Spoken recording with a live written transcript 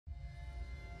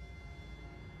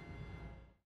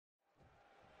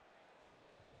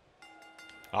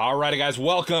Alrighty, guys,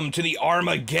 welcome to the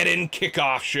Armageddon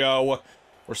Kickoff Show.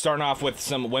 We're starting off with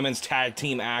some women's tag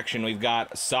team action. We've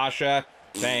got Sasha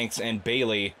Banks and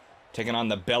Bayley taking on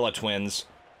the Bella twins,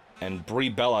 and Brie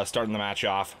Bella starting the match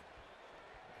off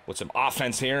with some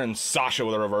offense here, and Sasha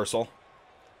with a reversal.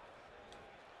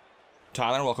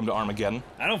 Tyler, welcome to Armageddon.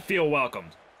 I don't feel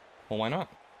welcomed. Well, why not?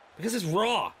 Because it's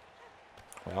Raw.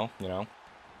 Well, you know,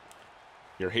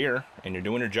 you're here, and you're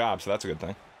doing your job, so that's a good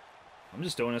thing. I'm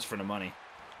just doing this for the money.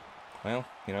 Well,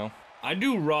 you know. I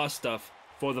do Raw stuff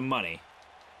for the money.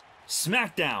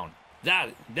 SmackDown,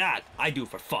 that I do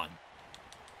for fun.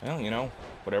 Well, you know,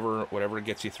 whatever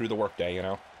gets you through the workday, you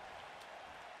know.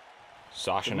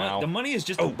 Sasha now. The money is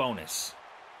just a bonus.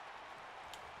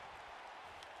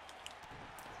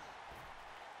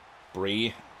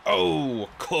 Brie. Oh,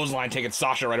 clothesline taking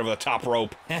Sasha right over the top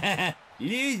rope.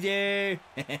 Loser.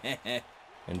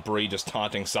 And Brie just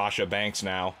taunting Sasha Banks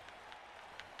now.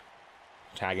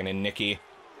 Tagging in Nikki.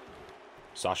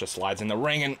 Sasha slides in the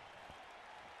ring and...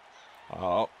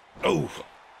 oh,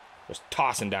 just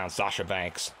tossing down Sasha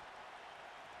Banks.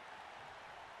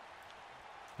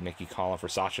 Nikki calling for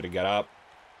Sasha to get up.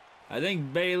 I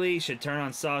think Bayley should turn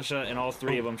on Sasha, and all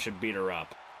three of them should beat her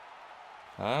up.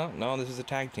 No, this is a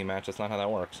tag team match. That's not how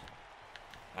that works.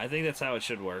 I think that's how it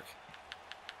should work.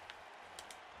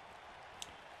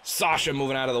 Sasha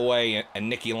moving out of the way, and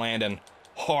Nikki landing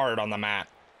hard on the mat.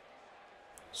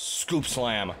 Scoop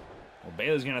slam. Well,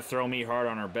 Bayley's gonna throw me hard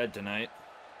on her bed tonight.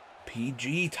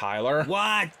 PG, Tyler.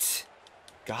 What?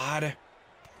 God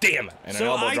damn it. And so an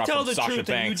elbow I drop tell from the Sasha truth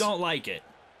Banks. and you don't like it.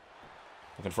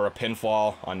 Looking for a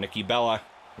pinfall on Nikki Bella.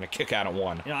 And a kick out at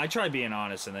one. You know, I try being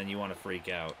honest and then you want to freak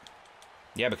out.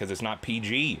 Yeah, because it's not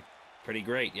PG. Pretty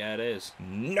great. Yeah, it is.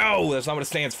 No, that's not what it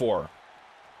stands for.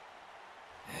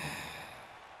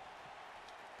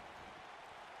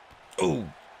 Ooh.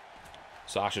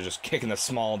 Sasha just kicking the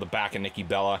small of the back of Nikki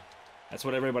Bella. That's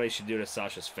what everybody should do to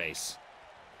Sasha's face.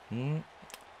 I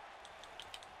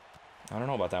don't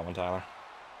know about that one, Tyler.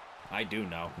 I do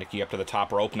know. Nikki up to the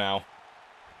top rope now.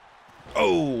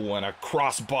 Oh, and a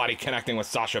crossbody connecting with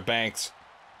Sasha Banks.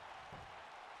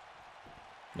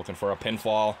 Looking for a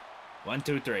pinfall. 1,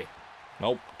 2, 3.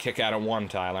 Nope, kick out at one,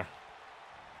 Tyler.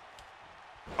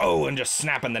 Oh, and just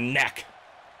snapping the neck.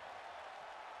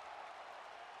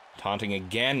 Taunting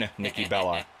again, Nikki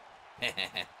Bella.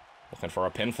 Looking for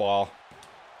a pinfall.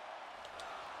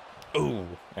 Ooh,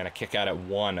 and a kick out at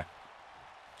one.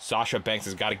 Sasha Banks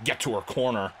has got to get to her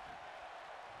corner.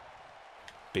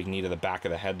 Big knee to the back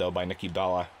of the head, though, by Nikki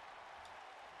Bella.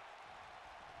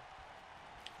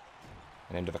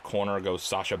 And into the corner goes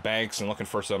Sasha Banks, and looking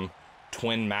for some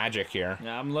twin magic here.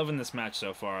 Yeah, I'm loving this match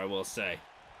so far, I will say.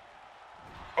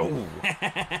 Oh!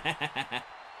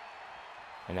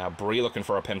 And now Brie looking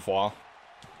for a pinfall.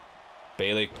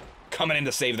 Bayley coming in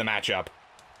to save the matchup.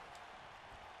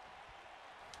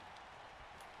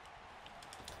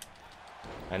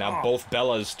 And now both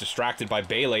Bellas distracted by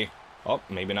Bayley. Oh,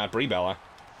 maybe not Brie Bella.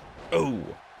 Oh,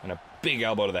 and a big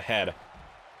elbow to the head.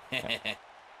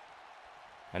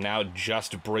 And now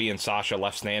just Brie and Sasha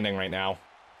left standing right now.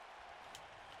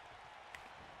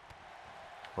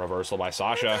 Reversal by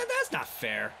Sasha. That's not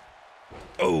fair.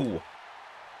 Oh!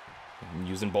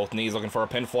 Using both knees, looking for a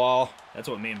pinfall. That's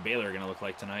what me and Bayley are going to look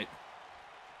like tonight.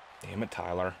 Damn it,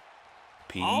 Tyler.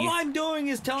 All I'm doing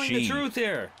is telling the truth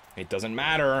here. It doesn't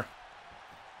matter.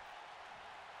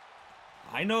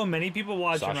 I know many people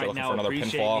watching Sasha right now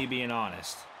appreciate pinfall. me being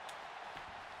honest.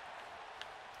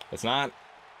 It's not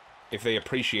if they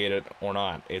appreciate it or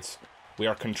not. It's we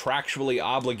are contractually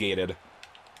obligated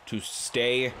to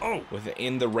stay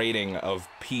within the rating of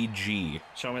PG.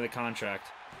 Show me the contract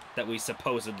that we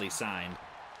supposedly signed.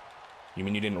 You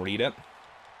mean you didn't read it?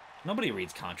 Nobody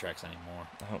reads contracts anymore.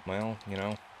 Oh, well, you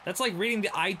know. That's like reading the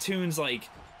iTunes, like,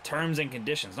 terms and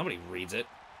conditions. Nobody reads it.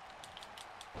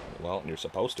 Well, you're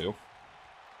supposed to.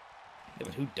 Yeah,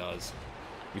 but who does?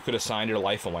 You could have signed your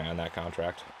life away on that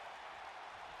contract.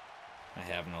 I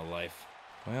have no life.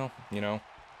 Well, you know.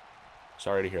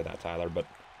 Sorry to hear that, Tyler, but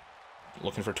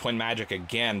looking for twin magic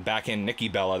again. Back in Nikki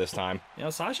Bella this time. You know,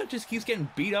 Sasha just keeps getting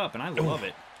beat up, and I love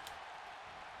it.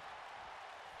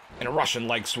 And a Russian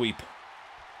leg sweep.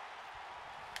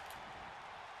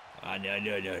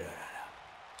 No.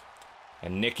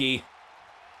 And Nikki.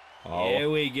 Oh. Here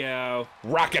we go.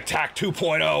 Rock Attack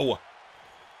 2.0.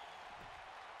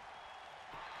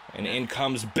 And in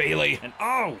comes Bayley.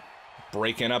 And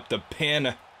breaking up the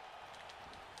pin.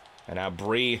 And now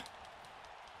Brie.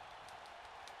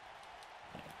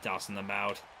 Tossing them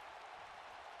out.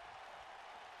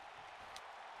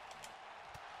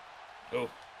 Oh.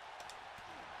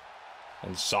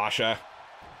 And Sasha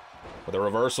with a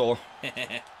reversal.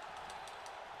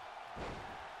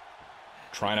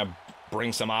 Trying to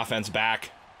bring some offense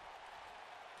back.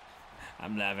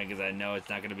 I'm laughing because I know it's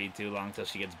not going to be too long until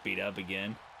she gets beat up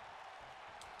again.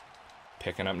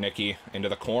 Picking up Nikki into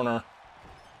the corner.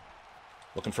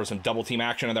 Looking for some double team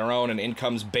action of their own, and in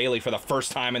comes Bayley for the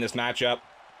first time in this matchup.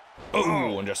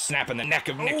 Oh, and just snapping the neck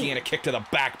of Nikki and a kick to the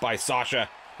back by Sasha.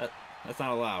 That's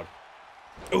not allowed.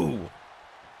 Ooh.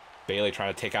 Bayley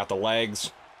trying to take out the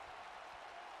legs.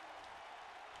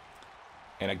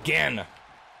 And again.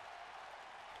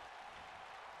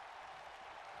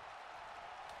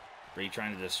 Brie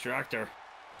trying to distract her.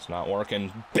 It's not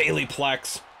working. Bayley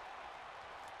plex.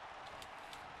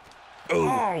 Ooh.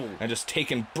 Oh. And just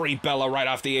taking Brie Bella right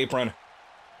off the apron.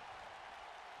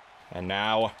 And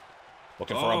now,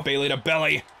 looking for a Bayley to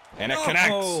belly. And it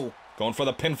connects. Going for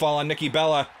the pinfall on Nikki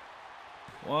Bella.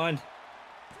 1,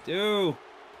 2.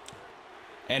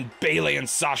 And Bayley and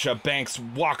Sasha Banks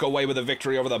walk away with a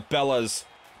victory over the Bellas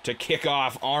to kick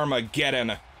off Armageddon.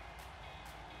 And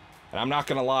I'm not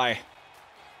going to lie.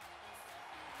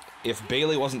 If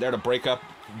Bayley wasn't there to break up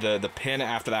the pin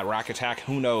after that rack attack,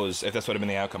 who knows if this would have been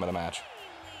the outcome of the match.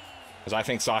 Because I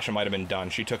think Sasha might have been done.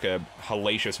 She took a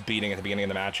hellacious beating at the beginning of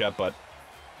the matchup, but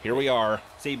here we are.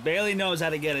 See, Bayley knows how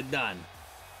to get it done.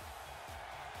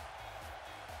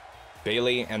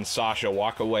 Bayley and Sasha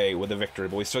walk away with a victory,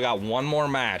 but we still got one more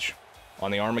match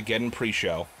on the Armageddon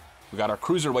pre-show. We got our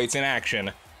Cruiserweights in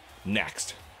action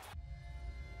next.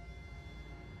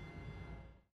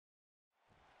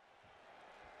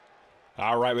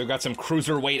 All right, we've got some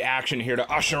Cruiserweight action here to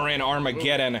usher in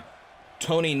Armageddon.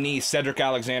 Tony Nese, Cedric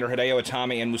Alexander, Hideo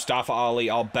Itami, and Mustafa Ali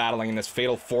all battling in this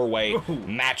fatal four-way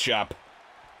matchup.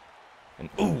 And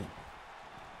ooh!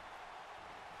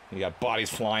 You got bodies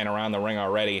flying around the ring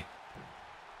already.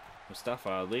 Mustafa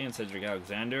Ali and Cedric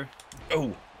Alexander.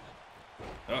 Oh!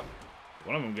 Oh,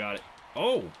 one of them got it.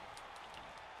 Oh!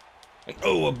 And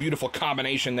oh, a beautiful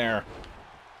combination there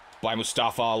by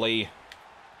Mustafa Ali.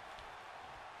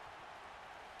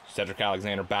 Cedric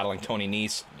Alexander battling Tony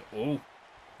Nese. Oh!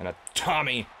 And a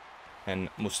Tommy and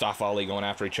Mustafa Ali going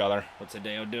after each other. What's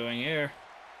Hideo doing here?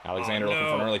 Alexander looking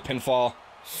for an early pinfall.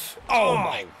 Oh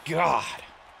my god!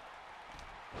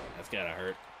 That's gotta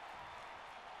hurt.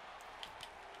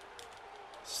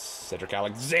 Cedric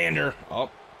Alexander. Oh.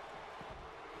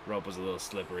 Rope was a little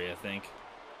slippery, I think.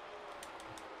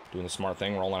 Doing the smart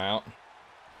thing, rolling out.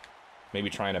 Maybe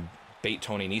trying to bait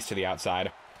Tony Nese to the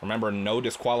outside. Remember, no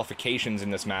disqualifications in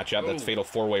this matchup. That's fatal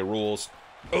four-way rules.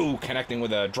 Oh, connecting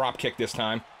with a drop kick this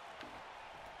time.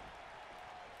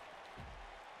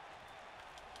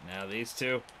 Now these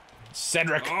two.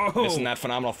 Cedric missing that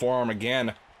phenomenal forearm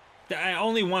again.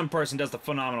 Only one person does the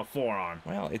phenomenal forearm.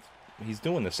 Well, he's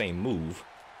doing the same move.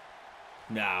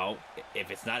 No, if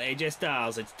it's not AJ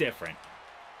Styles, it's different.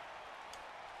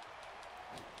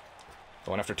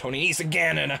 Going after Tony Nese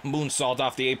again, and a moonsault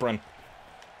off the apron.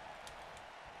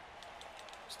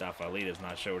 Mustafa Ali does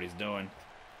not show what he's doing.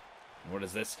 What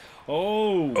is this?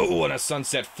 Oh! Oh, and a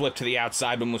sunset flip to the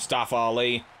outside with Mustafa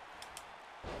Ali.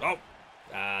 Oh!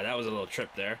 That was a little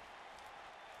trip there.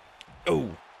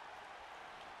 Oh!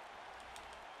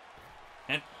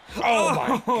 And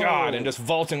oh my god! And just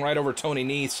vaulting right over Tony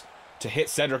Nese to hit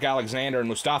Cedric Alexander, and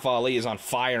Mustafa Ali is on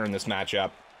fire in this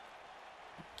matchup.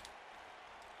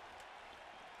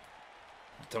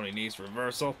 Tony Nese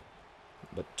reversal.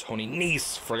 But Tony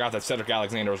Nese forgot that Cedric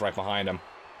Alexander was right behind him.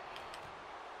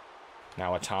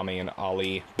 Now Itami and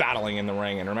Ali battling in the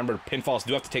ring. And remember, pinfalls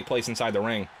do have to take place inside the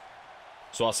ring.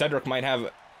 So while Cedric might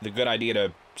have the good idea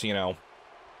to, you know,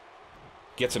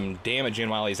 get some damage in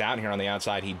while he's out here on the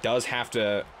outside, he does have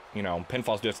to, you know,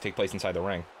 pinfalls do have to take place inside the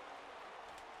ring.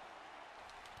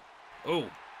 Oh.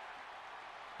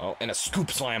 Oh, and a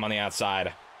scoop slam on the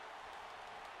outside.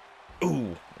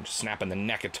 Ooh, just snapping the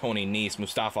neck of Tony Nese.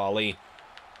 Mustafa Ali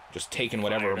just taking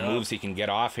whatever moves he can get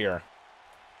off here.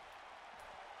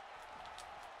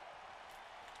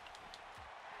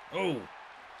 Oh.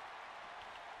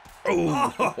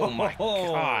 Oh, oh my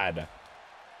god.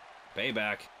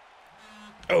 Payback.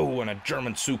 Oh, and a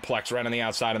German suplex right on the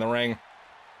outside of the ring.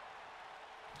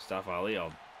 Mustafa Ali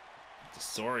all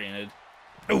disoriented.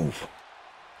 Ooh.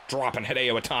 Dropping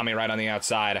Hideo Itami right on the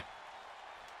outside.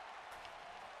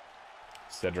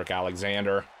 Cedric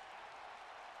Alexander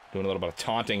doing a little bit of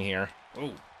taunting here.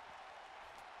 Oh.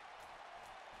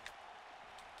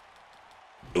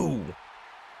 Ooh.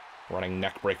 Running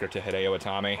neck breaker to Hideo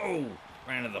Itami. Oh,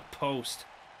 ran to the post.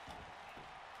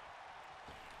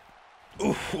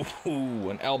 Ooh,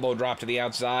 an elbow drop to the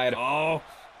outside. Oh.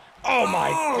 Oh my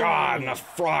god, and a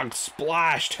frog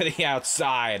splash to the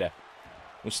outside.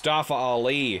 Mustafa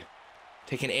Ali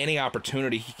taking any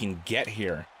opportunity he can get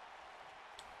here.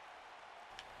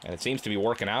 And it seems to be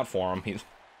working out for him. He's...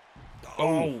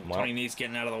 Oh, well. Tony Nese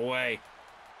getting out of the way.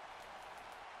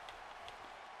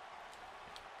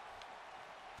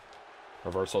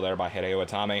 Reversal there by Hideo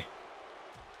Itami.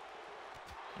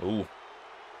 Ooh.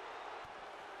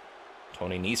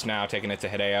 Tony Nese now taking it to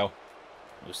Hideo.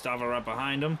 Mustafa right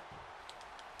behind him.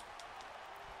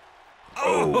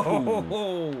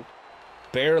 Oh!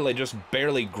 Just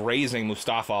barely grazing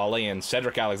Mustafa Ali, and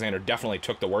Cedric Alexander definitely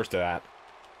took the worst of that.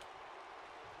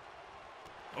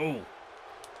 Oh.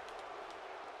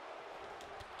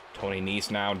 Tony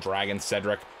Nese now dragging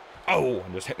Cedric. Oh,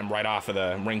 and just hitting him right off of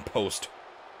the ring post.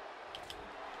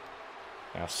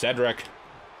 Now Cedric.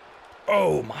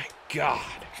 Oh my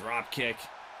God. Drop kick.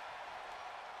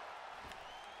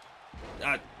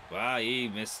 Wow, he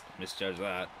misjudged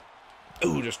that.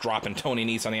 Ooh, just dropping Tony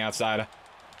Nese on the outside.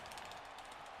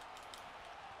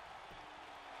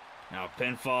 Now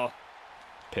pinfall.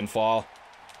 Pinfall.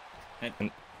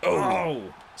 And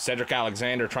oh! Cedric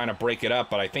Alexander trying to break it up,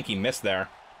 but I think he missed there.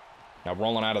 Now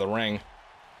rolling out of the ring.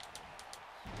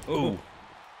 Ooh.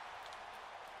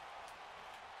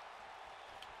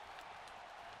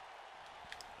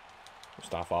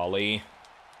 Mustafa Ali.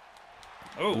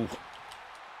 Oh.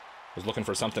 Was looking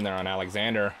for something there on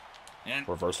Alexander. And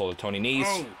reversal to Tony Nese.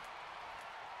 Oh.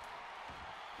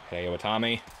 Hideo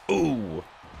Itami. Ooh.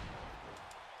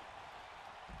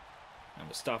 And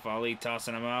Mustafa Ali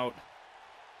tossing him out.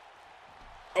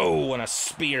 Oh, and a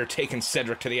spear taking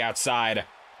Cedric to the outside.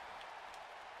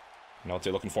 You know what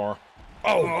they're looking for?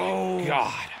 Oh, my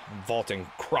God. Vaulting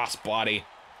crossbody.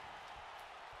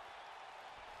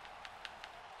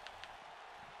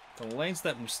 The lengths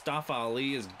that Mustafa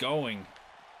Ali is going.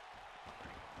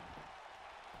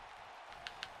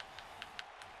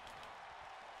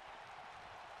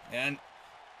 And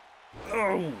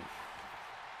oh,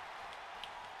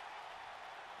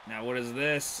 now what is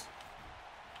this?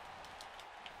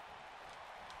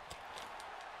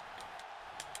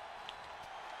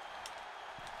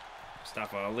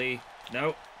 Mustafa Ali.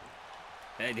 Nope.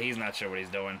 He's not sure what he's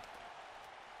doing.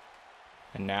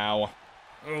 And now,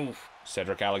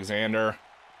 Cedric Alexander.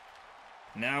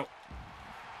 Now.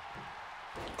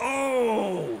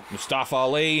 Oh! Mustafa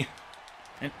Ali.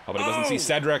 And, but he doesn't see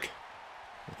Cedric.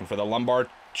 Looking for the lumbar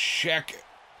check.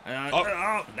 That's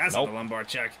not the lumbar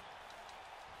check.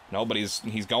 No, but he's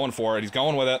going for it. He's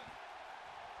going with it.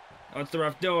 What's the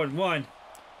ref doing? 1,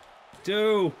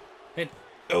 2, and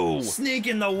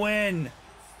sneaking the win.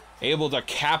 Able to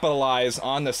capitalize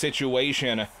on the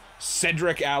situation.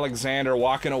 Cedric Alexander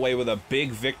walking away with a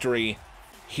big victory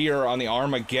here on the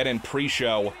Armageddon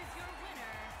pre-show.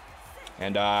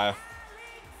 And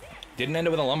didn't end it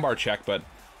with a lumbar check, but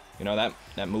you know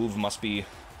that move must be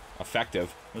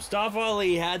effective. Mustafa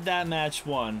Ali had that match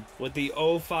won with the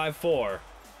 054,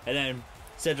 and then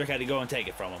Cedric had to go and take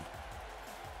it from him.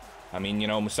 I mean, you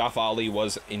know, Mustafa Ali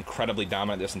was incredibly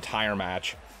dominant this entire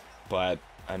match, but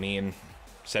I mean,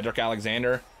 Cedric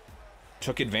Alexander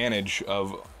took advantage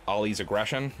of Ali's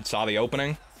aggression, saw the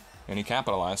opening, and he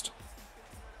capitalized.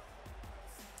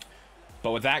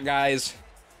 But with that, guys,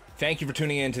 thank you for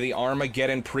tuning in to the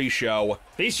Armageddon pre-show.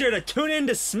 Be sure to tune in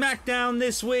to SmackDown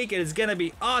this week. It is going to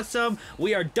be awesome.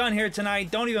 We are done here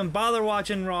tonight. Don't even bother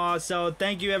watching Raw. So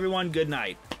thank you, everyone. Good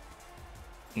night.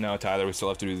 No, Tyler, we still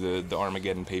have to do the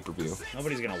Armageddon pay-per-view.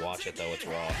 Nobody's going to watch it, though. It's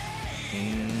Raw.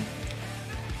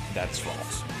 That's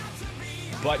false.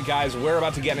 But, guys, we're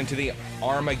about to get into the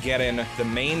Armageddon, the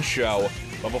main show.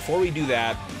 But before we do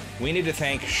that, we need to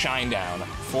thank Shinedown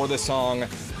for the song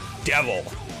Devil.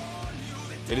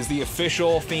 It is the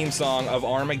official theme song of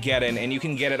Armageddon, and you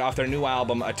can get it off their new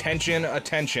album, Attention,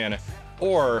 Attention,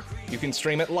 or you can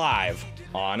stream it live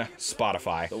on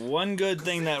Spotify. The one good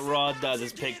thing that Raw does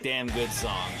is pick damn good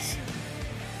songs.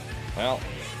 Well,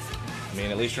 I mean,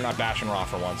 at least you're not bashing Raw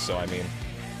for once, so I mean...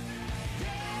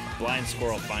 Blind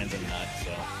squirrel finds a nut,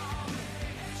 so...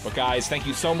 But guys, thank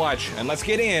you so much, and let's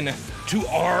get in to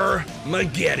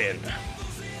Armageddon.